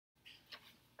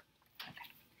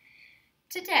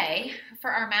Today, for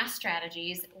our math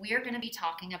strategies, we are going to be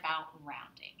talking about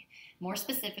rounding, more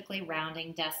specifically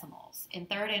rounding decimals. In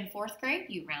third and fourth grade,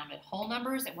 you rounded whole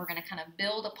numbers, and we're going to kind of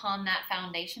build upon that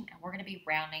foundation, and we're going to be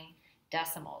rounding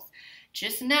decimals.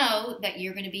 Just know that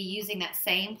you're going to be using that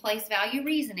same place value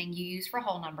reasoning you use for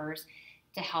whole numbers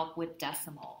to help with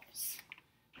decimals.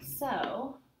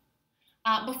 So,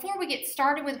 before we get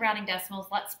started with rounding decimals,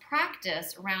 let's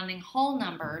practice rounding whole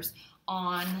numbers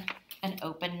on an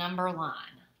open number line.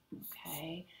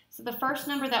 Okay, so the first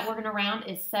number that we're going to round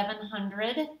is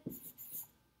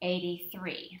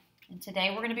 783. And today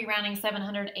we're going to be rounding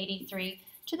 783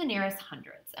 to the nearest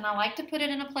hundredths. And I like to put it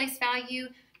in a place value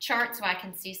chart so I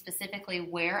can see specifically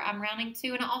where I'm rounding to.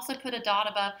 And I also put a dot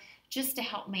above just to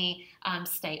help me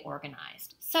stay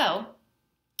organized. So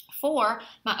for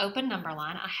my open number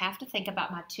line, I have to think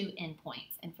about my two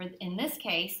endpoints. And in this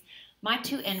case, my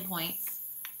two endpoints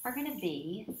are going to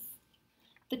be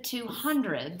the two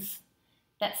hundredths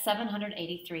that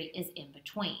 783 is in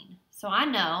between. So I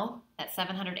know that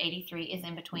 783 is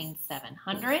in between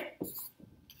 700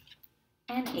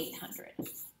 and 800.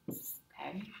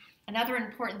 Okay. Another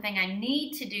important thing I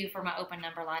need to do for my open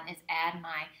number line is add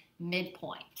my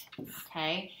midpoint.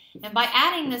 Okay. And by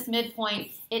adding this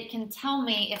midpoint, it can tell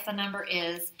me if the number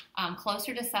is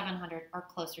closer to 700 or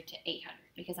closer to 800,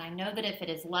 because I know that if it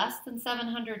is less than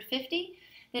 750,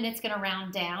 then it's going to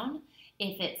round down.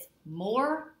 If it's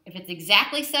more, if it's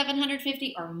exactly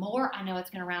 750 or more, I know it's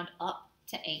going to round up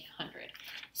to 800.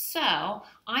 So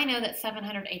I know that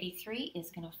 783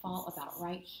 is going to fall about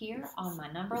right here on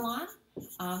my number line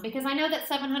because I know that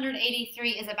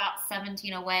 783 is about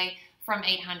 17 away from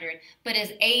 800, but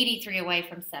is 83 away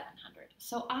from 700.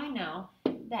 So I know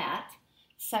that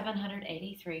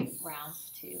 783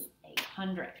 rounds to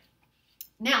 800.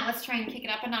 Now let's try and kick it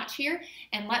up a notch here,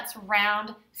 and let's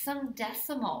round some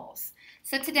decimals.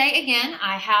 So today, again,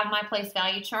 I have my place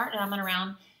value chart, and I'm going to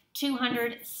round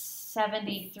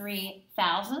 273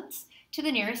 thousandths to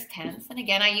the nearest tenths. And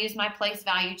again, I use my place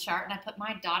value chart, and I put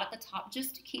my dot at the top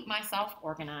just to keep myself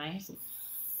organized.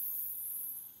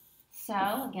 So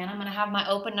again, I'm going to have my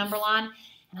open number line,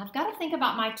 and I've got to think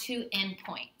about my two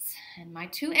endpoints. And my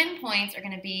two endpoints are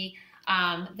going to be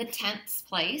the tenths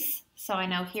place. So I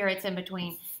know here it's in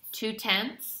between 2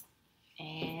 tenths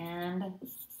and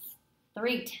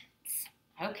 3 tenths.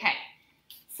 Okay.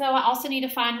 So I also need to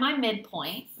find my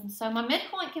midpoint. And so my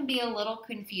midpoint can be a little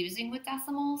confusing with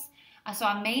decimals. So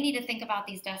I may need to think about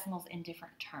these decimals in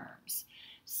different terms.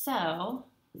 So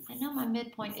I know my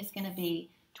midpoint is going to be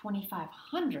 25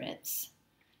 hundredths.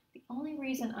 The only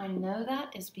reason I know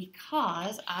that is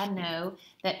because I know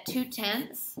that 2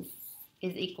 tenths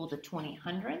is equal to 20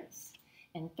 hundredths,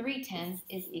 and 3 tenths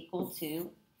is equal to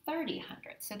 30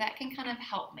 hundredths. So that can kind of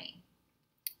help me.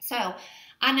 So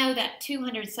I know that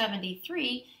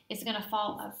 273 is going to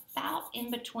fall about in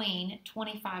between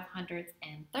 25 hundredths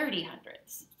and 30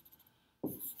 hundredths.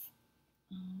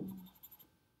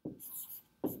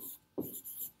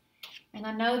 And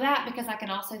I know that because I can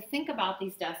also think about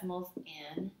these decimals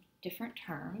in different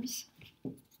terms.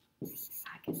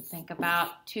 I can think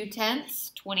about 2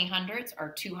 tenths, 20 hundredths, or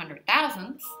 200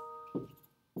 thousandths,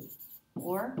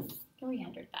 or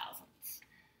 300 thousandths.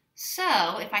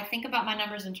 So if I think about my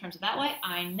numbers in terms of that way,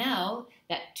 I know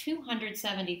that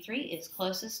 273 is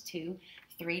closest to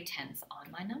 3 tenths on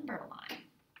my number line.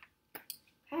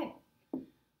 Okay. All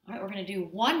right, we're going to do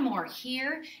one more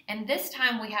here, and this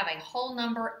time we have a whole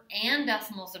number and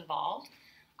decimals involved.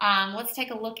 Let's take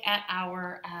a look at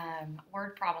our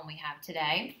word problem we have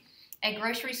today. A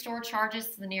grocery store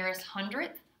charges the nearest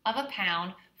hundredth of a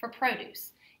pound for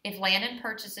produce. If Landon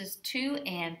purchases 2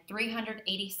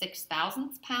 386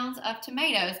 thousandths pounds of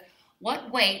tomatoes,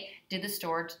 what weight did the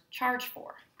store charge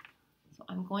for? So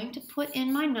I'm going to put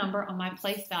in my number on my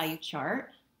place value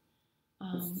chart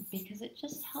because it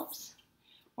just helps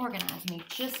organize me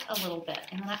just a little bit.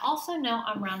 And then I also know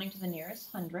I'm rounding to the nearest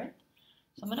hundredth.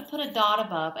 So I'm going to put a dot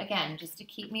above, again, just to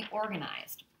keep me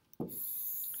organized.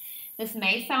 This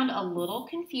may sound a little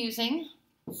confusing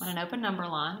on an open number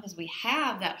line because we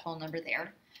have that whole number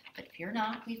there, but if you're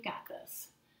not, we've got this.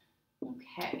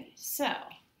 Okay, so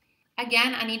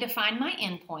again, I need to find my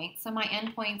endpoint. So my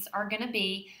endpoints are going to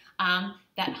be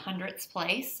that hundredths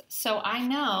place. So I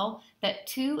know that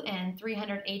 2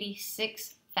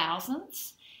 386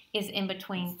 thousandths is in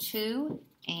between 2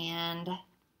 and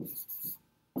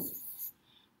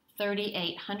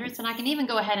 38 hundredths, and I can even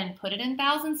go ahead and put it in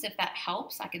thousands if that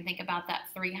helps. I can think about that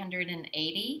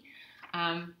 380,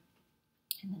 and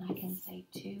then I can say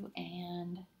 2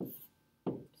 and,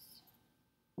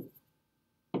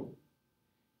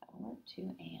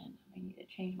 I need to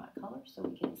change my color so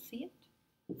we can see it.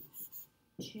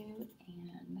 2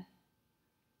 and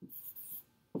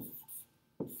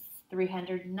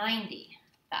 390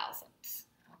 thousandths.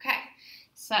 Okay,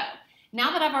 so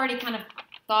now that I've already kind of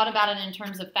thought about it in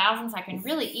terms of thousands, I can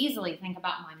really easily think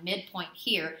about my midpoint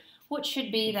here, which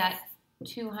should be that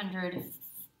 2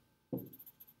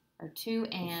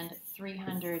 and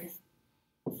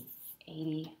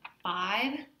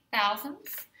 385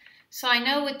 thousandths. So I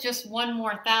know with just one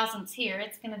more thousandths here,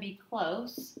 it's going to be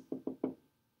close.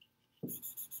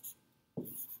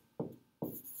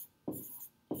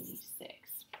 86.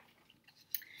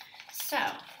 So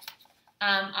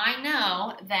I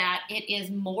know that it is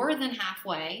more than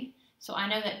halfway. So I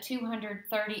know that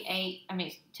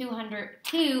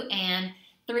 2 and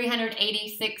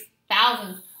 386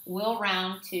 thousandths will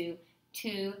round to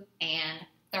 2 and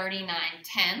 39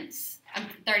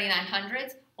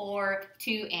 hundredths, or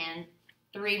 2 and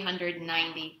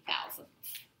 390 thousandths.